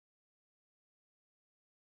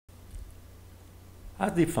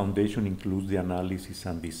ASDIP Foundation includes the analysis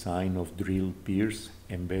and design of drill piers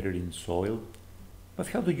embedded in soil. But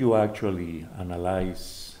how do you actually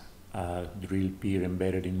analyze a drill pier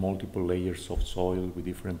embedded in multiple layers of soil with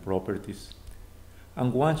different properties?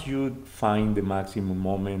 And once you find the maximum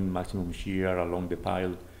moment, maximum shear along the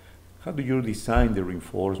pile, how do you design the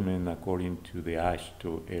reinforcement according to the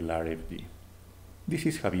AASHTO LRFD? This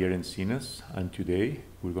is Javier Encinas, and today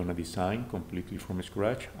we're going to design completely from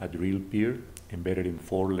scratch a drill pier embedded in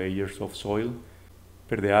 4 layers of soil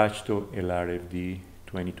per the AASHTO LRFD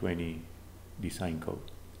 2020 design code.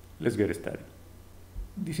 Let's get started.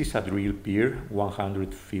 This is a drill pier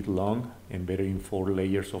 100 feet long embedded in 4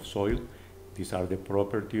 layers of soil. These are the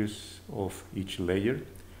properties of each layer.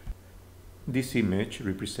 This image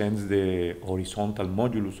represents the horizontal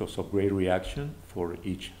modulus of subgrade reaction for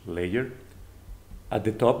each layer. At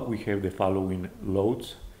the top we have the following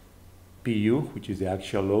loads: PU, which is the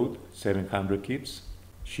axial load, 700 kips,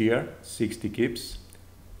 shear, 60 kips,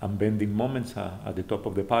 and bending moments at the top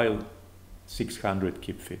of the pile, 600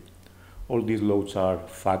 kip feet. All these loads are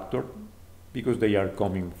factored because they are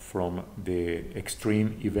coming from the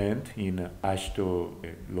extreme event in AASHTO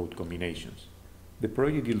load combinations. The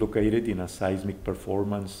project is located in a seismic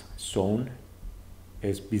performance zone,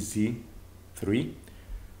 SBZ 3.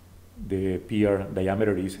 The pier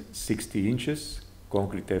diameter is 60 inches,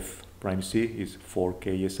 concrete F prime C is 4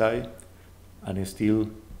 KSI, and steel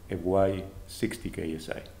FY 60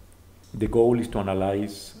 KSI. The goal is to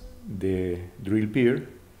analyze the drill pier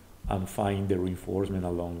and find the reinforcement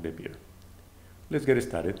along the pier. Let's get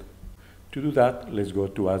started. To do that, let's go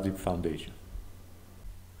to ASDIP Foundation.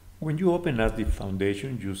 When you open ASDIP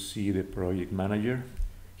Foundation, you see the project manager.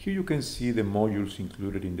 Here you can see the modules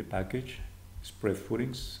included in the package: spread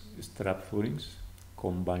footings, strap footings,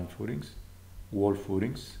 combined footings, wall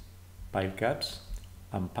footings, pile caps,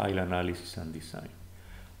 and pile analysis and design.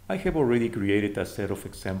 I have already created a set of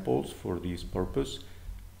examples for this purpose,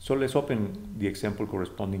 so let's open the example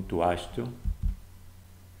corresponding to AASHTO.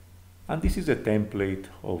 And this is a template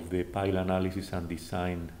of the pile analysis and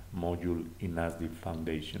design module in ASDIP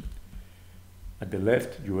Foundation. At the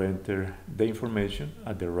left, you enter the information.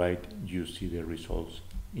 At the right, you see the results.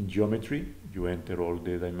 In geometry, you enter all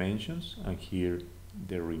the dimensions, and here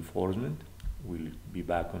the reinforcement. We'll be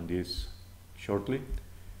back on this shortly.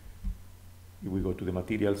 If we go to the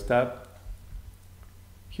materials tab,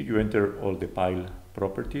 here you enter all the pile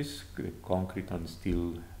properties, the concrete and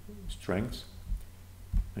steel strengths.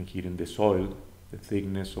 And here in the soil, the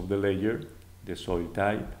thickness of the layer, the soil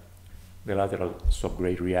type, the lateral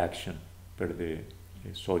subgrade reaction per the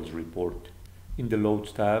soils report. In the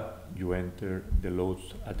loads tab, you enter the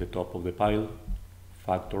loads at the top of the pile,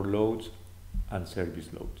 factor loads, and service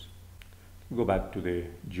loads. Go back to the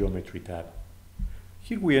geometry tab.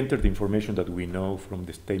 Here we enter the information that we know from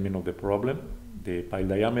the statement of the problem. The pile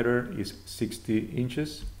diameter is 60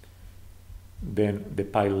 inches. Then the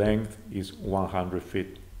pile length is 100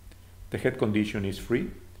 feet. The head condition is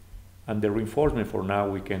free. And the reinforcement, for now,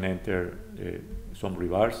 we can enter some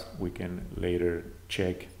rebars. We can later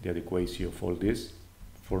check the adequacy of all this.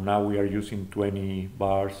 For now, we are using 20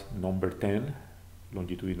 bars, number 10,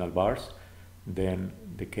 longitudinal bars. Then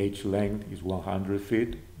the cage length is 100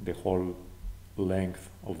 feet, the whole length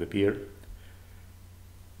of the pier.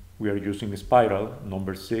 We are using a spiral,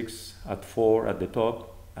 number 6 at 4 at the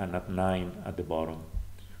top and at 9 at the bottom.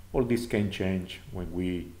 All this can change when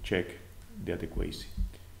we check the adequacy.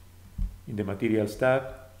 In the materials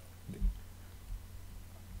tab, the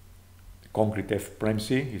concrete F prime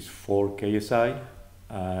C is 4 KSI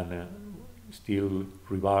and steel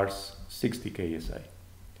rebars 60 KSI.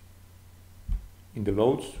 In the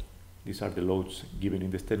loads, these are the loads given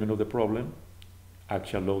in the statement of the problem.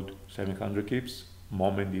 Axial load 700 kips,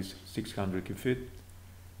 moment is 600 kip feet,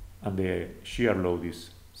 and the shear load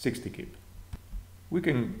is 60 kip. We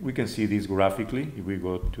can see this graphically if we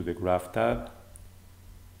go to the graph tab.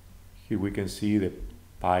 Here we can see the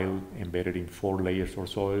pile embedded in 4 layers of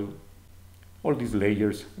soil. All these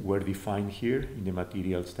layers were defined here in the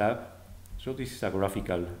materials tab. So this is a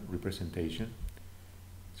graphical representation.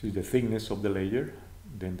 So it's the thickness of the layer,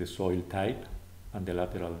 then the soil type, and the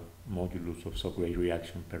lateral modulus of subgrade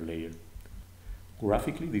reaction per layer.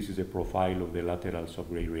 Graphically, this is a profile of the lateral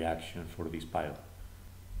subgrade reaction for this pile.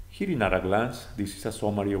 Here in at a glance, this is a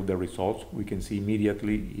summary of the results. We can see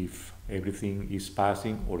immediately if everything is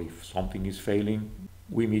passing or if something is failing.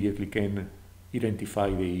 We immediately can identify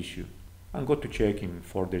the issue and go to check in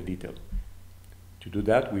further detail. To do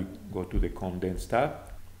that, we go to the Condensed tab.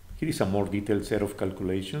 Here is a more detailed set of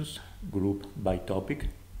calculations grouped by topic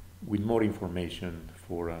with more information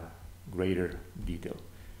for greater detail.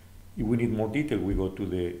 If we need more detail, we go to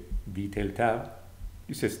the Detail tab.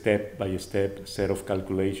 It's a step-by-step set of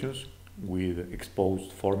calculations with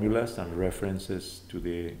exposed formulas and references to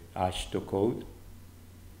the AASHTO code.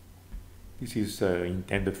 This is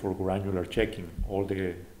intended for granular checking. All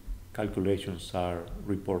the calculations are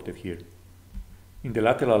reported here. In the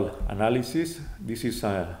lateral analysis, this is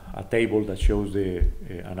a table that shows the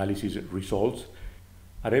analysis results.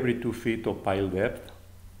 At every 2 feet of pile depth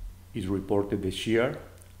is reported the shear,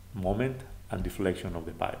 moment, and deflection of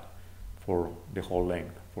the pile for the whole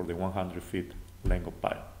length, for the 100 feet length of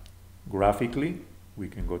pile. Graphically, we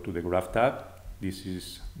can go to the Graph tab. This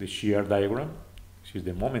is the shear diagram, this is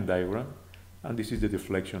the moment diagram, and this is the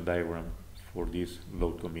deflection diagram for this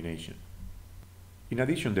load combination. In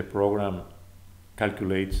addition, the program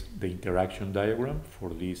calculates the interaction diagram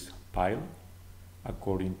for this pile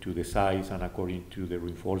according to the size and according to the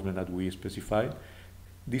reinforcement that we specified.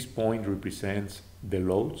 This point represents the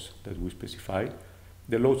loads that we specified.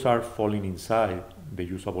 The loads are falling inside the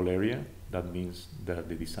usable area. That means that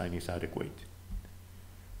the design is adequate.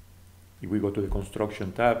 If we go to the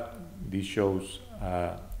Construction tab, this shows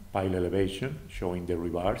pile elevation showing the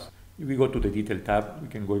rebars. If we go to the Detail tab, we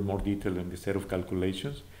can go in more detail in the set of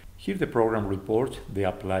calculations. Here the program reports the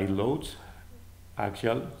applied loads: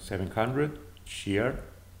 axial 700, shear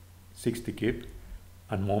 60 kip,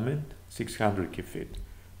 and moment 600 kip feet.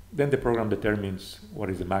 Then the program determines what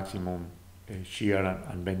is the maximum shear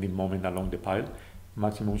and bending moment along the pile.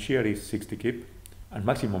 Maximum shear is 60 kip, and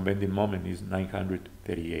maximum bending moment is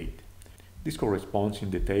 938. This corresponds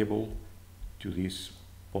in the table to this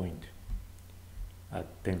point at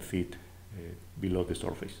 10 feet below the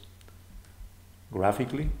surface.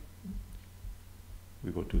 Graphically,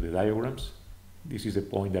 we go to the diagrams. This is the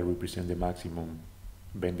point that represents the maximum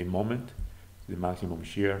bending moment, the maximum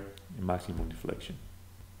shear, the maximum deflection.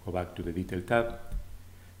 Go back to the Detail tab.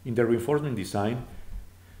 In the reinforcement design,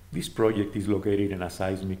 this project is located in a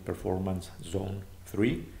seismic performance zone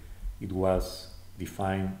 3. It was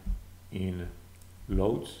defined in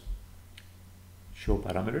loads, show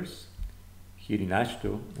parameters. Here in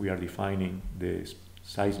AASHTO, we are defining the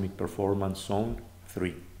seismic performance zone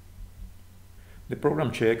 3. The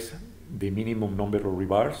program checks the minimum number of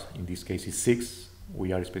rebars. In this case is 6.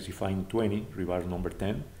 We are specifying 20, rebar number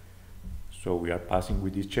 10. So we are passing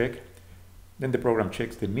with this check. Then the program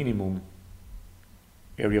checks the minimum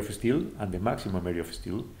area of steel and the maximum area of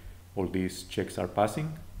steel. All these checks are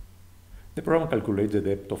passing. The program calculates the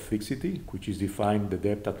depth of fixity, which is defined the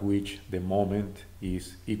depth at which the moment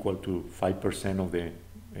is equal to 5% of the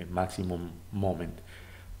maximum moment.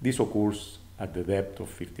 This occurs at the depth of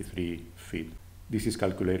 53 feet. This is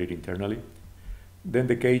calculated internally. Then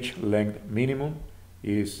the cage length minimum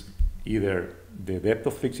is either the depth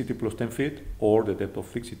of fixity plus 10 feet or the depth of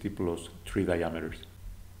fixity plus 3 diameters.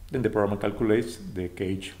 Then the program calculates the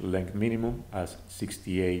cage length minimum as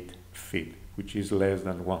 68 feet, which is less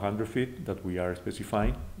than 100 feet that we are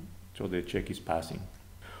specifying, so the check is passing.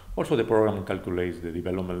 Also, the program calculates the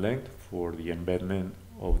development length for the embedment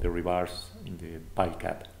of the rebars in the pile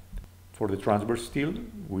cap. For the transverse steel,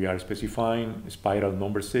 we are specifying spiral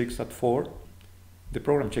number 6 at 4. The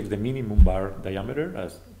program checks the minimum bar diameter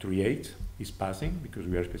as 3/8 is passing because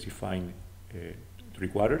we are specifying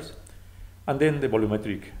 3/4. And then the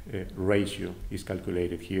volumetric ratio is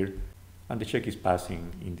calculated here, and the check is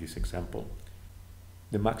passing in this example.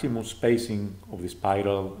 The maximum spacing of the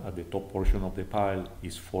spiral at the top portion of the pile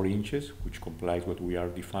is 4 inches, which complies what we are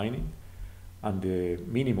defining, and the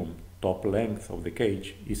minimum top length of the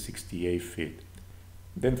cage is 68 feet.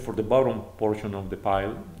 Then for the bottom portion of the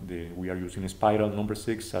pile, we are using a spiral number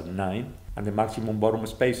 6 at 9, and the maximum bottom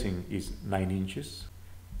spacing is 9 inches.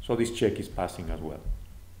 So this check is passing as well.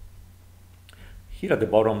 Here at the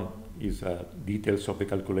bottom is details of the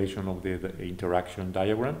calculation of the interaction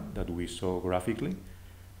diagram that we saw graphically.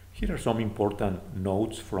 Here are some important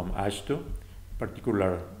notes from AASHTO, in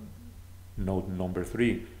particular note number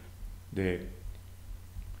 3, the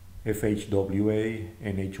FHWA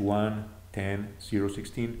NH1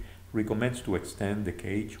 10-016 recommends to extend the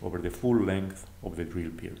cage over the full length of the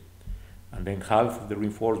drill pier, and then half of the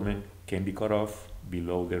reinforcement can be cut off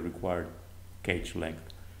below the required cage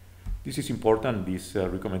length. This is important. This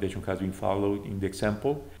recommendation has been followed in the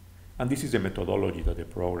example, and this is the methodology that the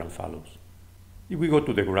program follows. If we go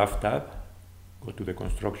to the Graph tab, go to the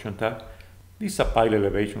Construction tab, this is a pile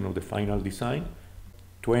elevation of the final design,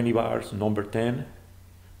 20 bars number 10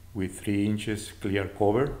 with 3 inches clear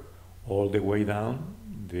cover all the way down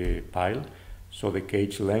the pile, so the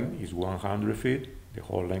cage length is 100 feet, the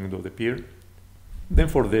whole length of the pier. Then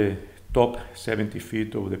for the top 70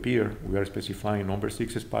 feet of the pier, we are specifying number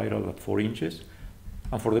 6 spiral at 4 inches,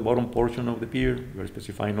 And for the bottom portion of the pier, we are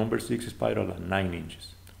specifying number 6 spiral at 9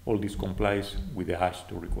 inches. All this complies with the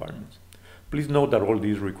AASHTO requirements. Please note that all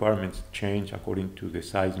these requirements change according to the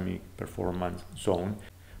seismic performance zone,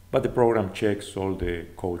 but the program checks all the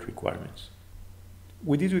code requirements.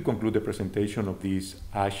 With this, we conclude the presentation of this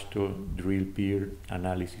AASHTO drill pier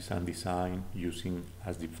analysis and design using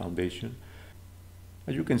ASDIP Foundation.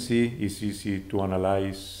 As you can see, it's easy to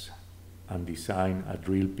analyze and design a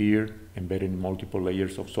drill pier embedded in multiple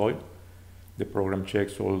layers of soil. The program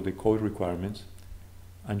checks all the code requirements,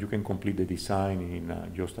 and you can complete the design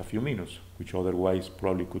in just a few minutes, which otherwise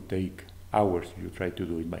probably could take hours if you try to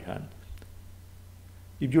do it by hand.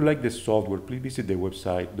 If you like the software, please visit the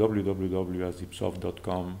website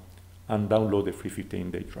www.asdipsoft.com and download the free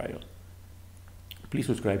 15-day trial. Please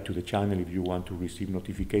subscribe to the channel if you want to receive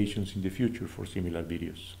notifications in the future for similar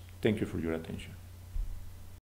videos. Thank you for your attention.